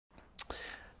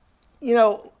You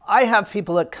know, I have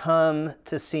people that come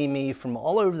to see me from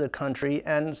all over the country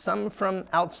and some from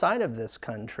outside of this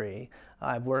country.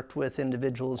 I've worked with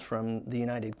individuals from the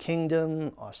United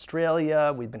Kingdom,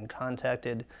 Australia. We've been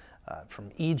contacted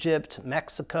from Egypt,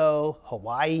 Mexico,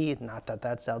 Hawaii. Not that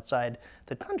that's outside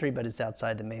the country, but it's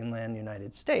outside the mainland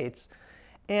United States.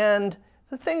 And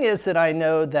the thing is that I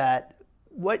know that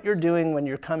what you're doing when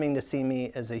you're coming to see me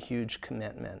is a huge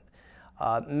commitment.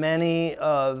 Many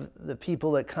of the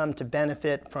people that come to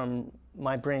benefit from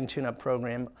my Brain Tune-Up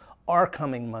program are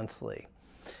coming monthly.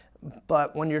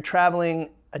 But when you're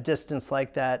traveling a distance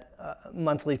like that,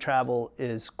 monthly travel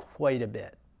is quite a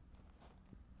bit.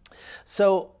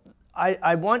 So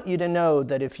I want you to know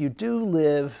that if you do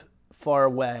live far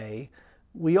away,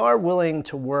 we are willing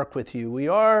to work with you. We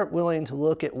are willing to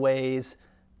look at ways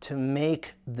to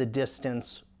make the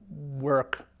distance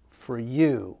work for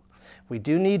you. We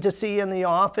do need to see you in the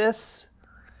office,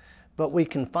 but we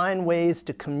can find ways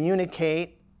to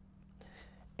communicate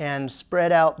and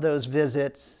spread out those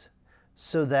visits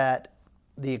so that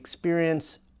the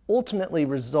experience ultimately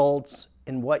results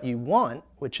in what you want,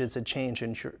 which is a change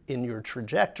in your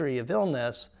trajectory of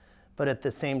illness, but at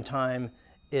the same time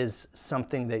is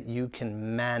something that you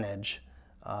can manage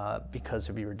because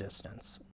of your distance.